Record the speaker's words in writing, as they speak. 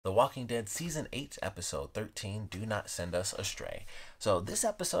The Walking Dead Season 8, Episode 13, Do Not Send Us Astray. So this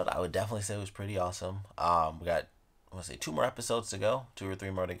episode, I would definitely say was pretty awesome. We got, I want to say, two more episodes to go, two or three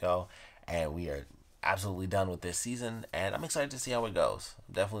more to go, and we are absolutely done with this season, and I'm excited to see how it goes.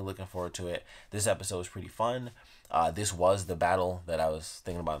 I'm definitely looking forward to it. This episode was pretty fun. This was the battle that I was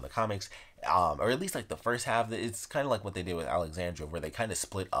thinking about in the comics, or at least like the first half. It's kind of like what they did with Alexandria, where they kind of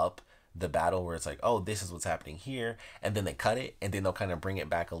split up the battle where it's like, oh, this is what's happening here, and then they cut it, and then they'll kind of bring it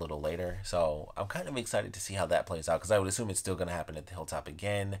back a little later. So I'm kind of excited to see how that plays out, because I would assume it's still going to happen at the Hilltop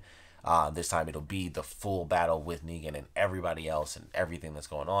again. This time it'll be the full battle with Negan and everybody else and everything that's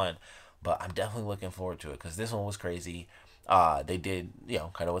going on. But I'm definitely looking forward to it, because this one was crazy. They did,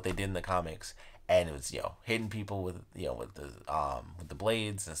 kind of what they did in the comics, and it was, hitting people with, with the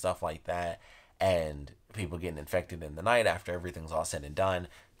blades and stuff like that, and people getting infected in the night after everything's all said and done.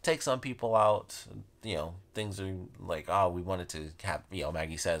 Take some people out. Things are like, oh, we wanted to have,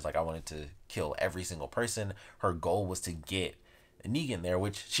 Maggie says, like, I wanted to kill every single person. Her goal was to get Negan there,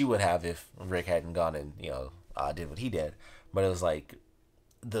 which she would have if Rick hadn't gone and, did what he did. But it was like,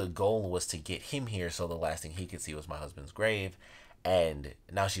 the goal was to get him here, so the last thing he could see was my husband's grave. And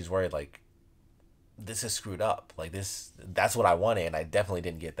now she's worried, like, this is screwed up. Like, that's what I wanted, and I definitely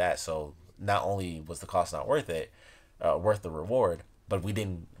didn't get that. So not only was the cost not worth it, worth the reward, but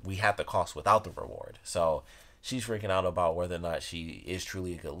we had the cost without the reward. So she's freaking out about whether or not she is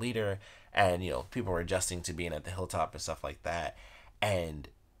truly a good leader. And, people were adjusting to being at the Hilltop and stuff like that. And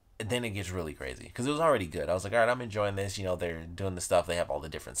then it gets really crazy, because it was already good. I was like, all right, I'm enjoying this. They're doing the stuff. They have all the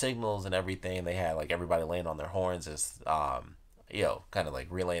different signals and everything. They had like everybody laying on their horns as, kind of like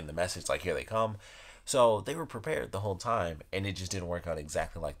relaying the message, like, here they come. So they were prepared the whole time, and it just didn't work out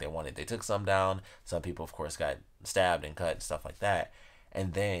exactly like they wanted. They took some down. Some people, of course, got stabbed and cut and stuff like that.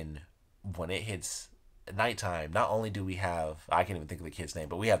 And then when it hits nighttime, not only do we have, I can't even think of the kid's name,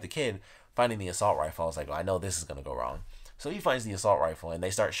 but we have the kid finding the assault rifle. I was like, well, I know this is going to go wrong. So he finds the assault rifle, and they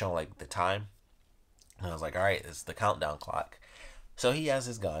start showing like the time. And I was like, all right, it's the countdown clock. So he has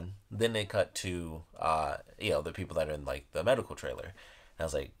his gun. Then they cut to, the people that are in like the medical trailer. And I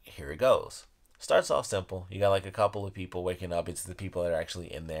was like, here it goes. Starts off simple. You got like a couple of people waking up. It's the people that are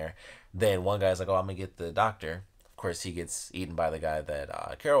actually in there. Then one guy's like, oh, I'm going to get the doctor. Of course, he gets eaten by the guy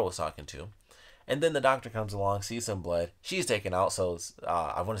that Carol was talking to. And then the doctor comes along, sees some blood. She's taken out. So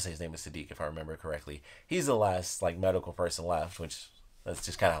I want to say his name is Sadiq, if I remember correctly. He's the last like medical person left, which that's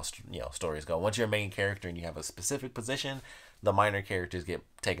just kind of how stories go. Once you're a main character and you have a specific position, the minor characters get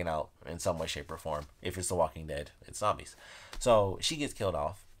taken out in some way, shape, or form. If it's The Walking Dead, it's zombies. So she gets killed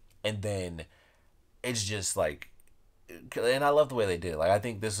off, and then it's just like, and I love the way they did it. Like, I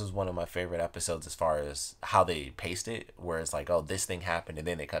think this was one of my favorite episodes as far as how they paced it, where it's like, oh, this thing happened, and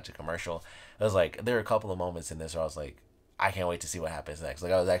then they cut to commercial. It was like, there are a couple of moments in this where I was like, I can't wait to see what happens next.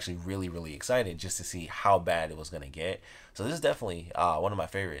 Like, I was actually really, really excited just to see how bad it was going to get. So this is definitely one of my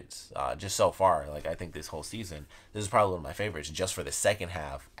favorites, just so far. Like, I think this whole season, this is probably one of my favorites just for the second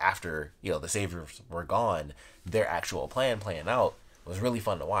half after, the Saviors were gone. Their actual plan playing out was really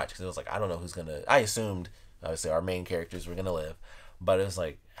fun to watch, because it was like, I don't know who's going to, I assumed, obviously, our main characters were going to live, but it was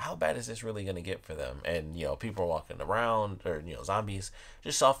like, how bad is this really going to get for them? And, people are walking around, or, zombies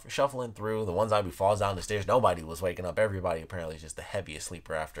just shuffling through. The one zombie falls down the stairs. Nobody was waking up. Everybody apparently is just the heaviest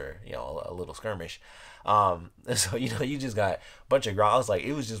sleeper after, a little skirmish. So, you just got a bunch of growl. I was like,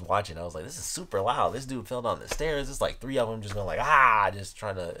 it was just watching. I was like, this is super loud. This dude fell down the stairs. It's like three of them just going like, just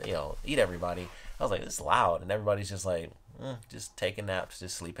trying to, eat everybody. I was like, this is loud. And everybody's just like, just taking naps,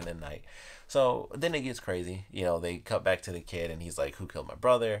 just sleeping at night. So then it gets crazy. They cut back to the kid, and he's like, who killed my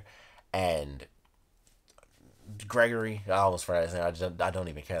brother? And Gregory, I almost forgot his name. I don't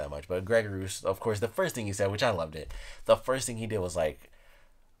even care that much. But Gregory, of course, the first thing he said, which I loved it, the first thing he did was like,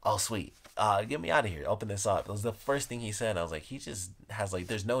 oh, sweet, get me out of here. Open this up. It was the first thing he said. I was like, he just has like,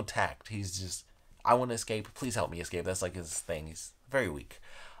 there's no tact. He's just, I want to escape. Please help me escape. That's like his thing. He's very weak.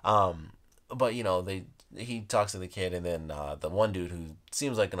 But he talks to the kid, and then the one dude who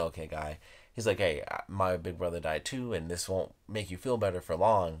seems like an okay guy, he's like, hey, my big brother died too, and this won't make you feel better for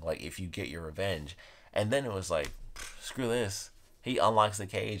long, like, if you get your revenge. And then it was like, screw this. He unlocks the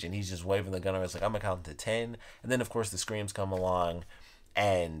cage, and he's just waving the gun around. It's like, I'm gonna count to 10. And then, of course, the screams come along,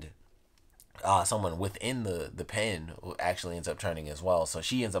 and someone within the pen actually ends up turning as well. So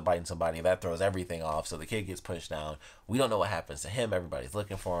she ends up biting somebody. That throws everything off. So the kid gets pushed down. We don't know what happens to him. Everybody's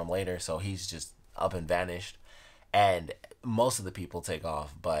looking for him later. So he's just up and vanished. And most of the people take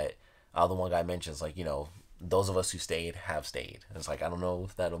off. But the one guy mentions, like, those of us who stayed have stayed. And it's like, I don't know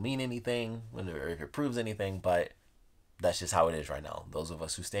if that'll mean anything or if it proves anything. But that's just how it is right now. Those of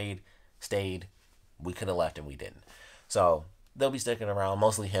us who stayed. We could have left and we didn't. So they'll be sticking around.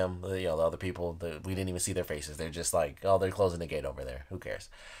 Mostly him, the other people. We didn't even see their faces. They're just like, oh, they're closing the gate over there. Who cares?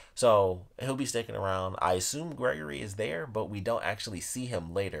 So he'll be sticking around. I assume Gregory is there, but we don't actually see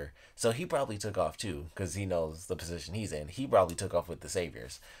him later. So he probably took off too, because he knows the position he's in. He probably took off with the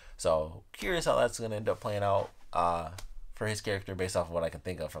Saviors. So curious how that's gonna end up playing out for his character based off of what I can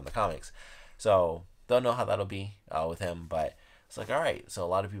think of from the comics. So don't know how that'll be with him, but it's like, all right. So a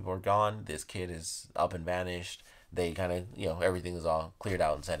lot of people are gone. This kid is up and vanished. They kind of, everything is all cleared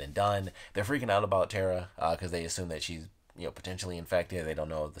out and said and done. They're freaking out about Tara because they assume that she's, potentially infected. They don't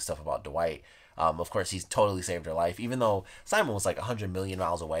know the stuff about Dwight. Of course, he's totally saved her life, even though Simon was like 100 million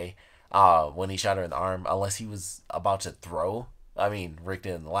miles away when he shot her in the arm, unless he was about to throw. I mean, Rick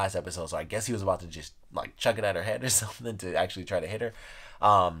did in the last episode, so I guess he was about to just like chuck it at her head or something to actually try to hit her.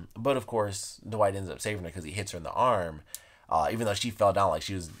 But of course, Dwight ends up saving her because he hits her in the arm. Even though she fell down like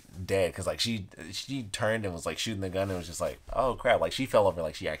she was dead, because like she turned and was like shooting the gun and was just like, oh crap, like she fell over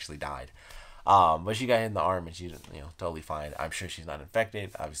like she actually died. But she got hit in the arm and she's totally fine. I'm sure she's not infected.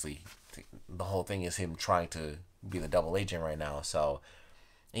 Obviously, the whole thing is him trying to be the double agent right now. So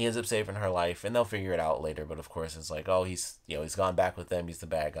he ends up saving her life, and they'll figure it out later. But of course, it's like, oh, he's he's gone back with them. He's the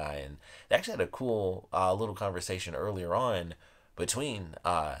bad guy, and they actually had a cool little conversation earlier on between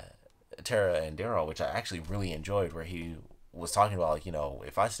Tara and Daryl, which I actually really enjoyed, where he was talking about like,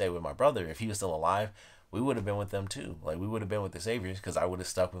 if I stayed with my brother, if he was still alive, we would have been with them too. Like we would have been with the Saviors because I would have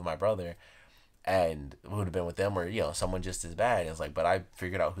stuck with my brother. And we would have been with them, or someone just as bad. And it's like, but I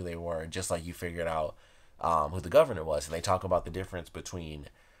figured out who they were, just like you figured out who the governor was. And they talk about the difference between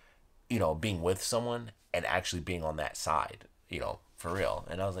being with someone and actually being on that side, for real.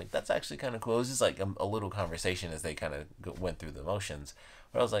 And I was like, that's actually kind of cool. It was just like a little conversation as they kind of went through the motions.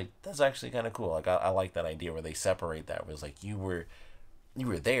 But I was like, that's actually kind of cool. Like I like that idea where they separate that. Where it was like you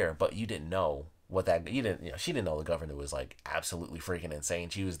were there, but you didn't know what that she didn't know the governor was like absolutely freaking insane.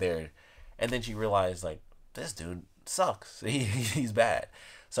 She was there. And then she realized, like, this dude sucks. He's bad.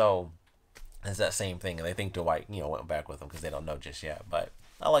 So it's that same thing. And they think Dwight, went back with him because they don't know just yet. But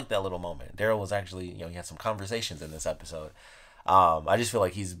I like that little moment. Daryl was actually, he had some conversations in this episode. I just feel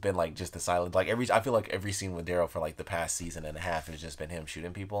like he's been, like, just the silent. Like, I feel like every scene with Daryl for, like, the past season and a half has just been him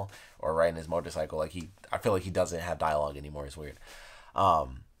shooting people or riding his motorcycle. Like, I feel like he doesn't have dialogue anymore. It's weird. But,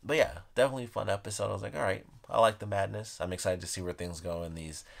 yeah, definitely a fun episode. I was like, all right, I like the madness. I'm excited to see where things go in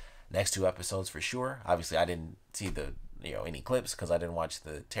these next 2 episodes for sure. Obviously, I didn't see the any clips because I didn't watch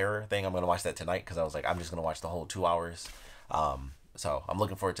the terror thing. I'm gonna watch that tonight because I was like, I'm just gonna watch the whole 2 hours. So I'm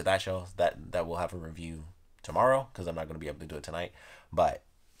looking forward to that show. That we'll have a review tomorrow because I'm not gonna be able to do it tonight. But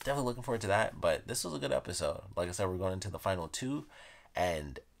definitely looking forward to that. But this was a good episode. Like I said, we're going into the final 2,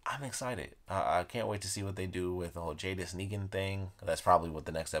 and I'm excited. I can't wait to see what they do with the whole Jadis Negan thing. That's probably what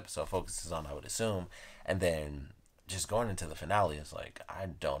the next episode focuses on, I would assume, and then just going into the finale is like, I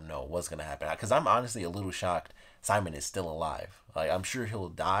don't know what's gonna happen because I'm honestly a little shocked Simon is still alive. Like I'm sure he'll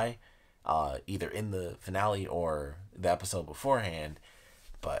die either in the finale or the episode beforehand,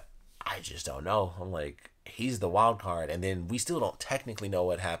 but I just don't know. I'm like, he's the wild card, and then we still don't technically know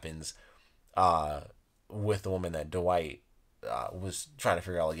what happens with the woman that Dwight was trying to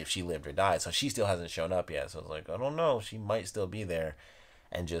figure out, like if she lived or died. So she still hasn't shown up yet. So I was like, I don't know, she might still be there.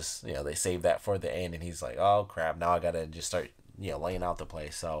 And just, they save that for the end. And he's like, oh, crap, now I got to just start, laying out the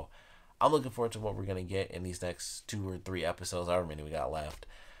place. So I'm looking forward to what we're going to get in these next 2 or 3 episodes, however many we got left.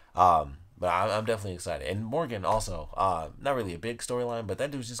 But I'm definitely excited. And Morgan also, not really a big storyline, but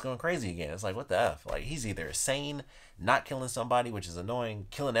that dude's just going crazy again. It's like, what the F? Like, he's either sane, not killing somebody, which is annoying,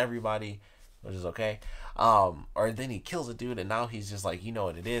 killing everybody, which is okay. Or then he kills a dude, and now he's just like, you know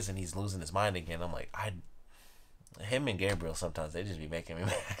what it is, and he's losing his mind again. I'm like, him and Gabriel sometimes they just be making me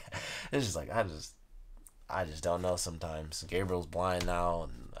mad. It's just like I just don't know sometimes. Gabriel's blind now,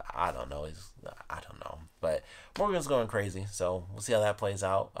 and I don't know. I don't know. But Morgan's going crazy, so we'll see how that plays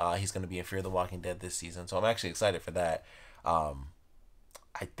out. He's going to be in Fear the Walking Dead this season, so I'm actually excited for that. I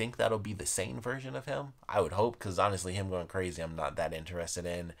think that'll be the sane version of him. I would hope, because honestly, him going crazy, I'm not that interested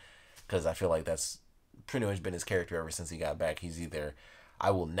in, because I feel like that's pretty much been his character ever since he got back. He's either I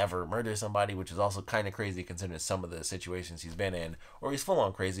will never murder somebody, which is also kind of crazy considering some of the situations he's been in, or he's full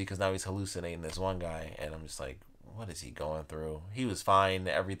on crazy because now he's hallucinating this one guy, and I'm just like, what is he going through? He was fine.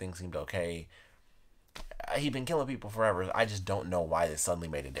 Everything seemed okay. He'd been killing people forever. I just don't know why this suddenly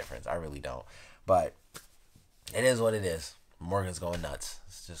made a difference. I really don't. But it is what it is. Morgan's going nuts.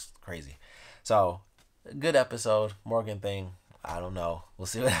 It's just crazy. So, good episode. Morgan thing. I don't know. We'll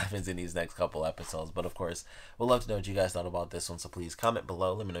see what happens in these next couple episodes. But of course, we'd love to know what you guys thought about this one. So please comment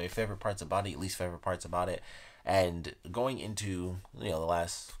below. Let me know your favorite parts about it, your least favorite parts about it. And going into the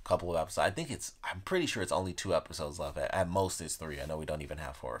last couple of episodes, I'm pretty sure it's only 2 episodes left. At most, it's 3. I know we don't even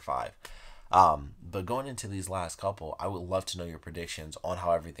have 4 or 5. But going into these last couple, I would love to know your predictions on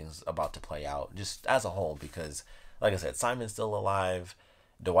how everything's about to play out, just as a whole. Because, like I said, Simon's still alive.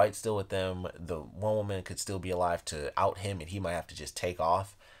 Dwight's still with them. The one woman could still be alive to out him, and he might have to just take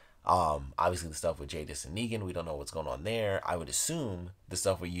off. Obviously the stuff with Jadis and Negan, we don't know what's going on there. I would assume the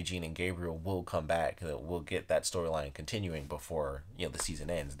stuff with Eugene and Gabriel will come back. We'll get that storyline continuing before the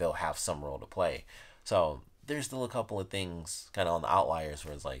season ends. They'll have some role to play. So there's still a couple of things kind of on the outliers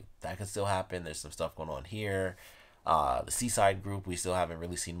where it's like that could still happen. There's some stuff going on here. The Seaside group, we still haven't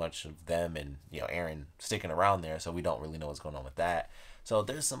really seen much of them, and Aaron sticking around there, so we don't really know what's going on with that. So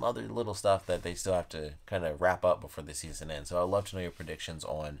there's some other little stuff that they still have to kind of wrap up before the season ends. So I'd love to know your predictions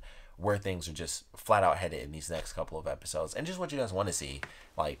on where things are just flat out headed in these next couple of episodes, and just what you guys want to see,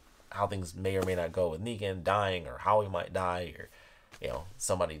 like how things may or may not go with Negan dying, or how he might die, or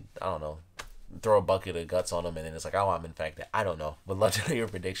somebody, I don't know, throw a bucket of guts on him and then it's like, oh, I'm infected. I don't know. Would love to know your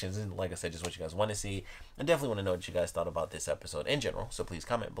predictions, and like I said, just what you guys want to see, and definitely want to know what you guys thought about this episode in general. So please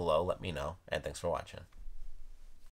comment below, let me know, and thanks for watching.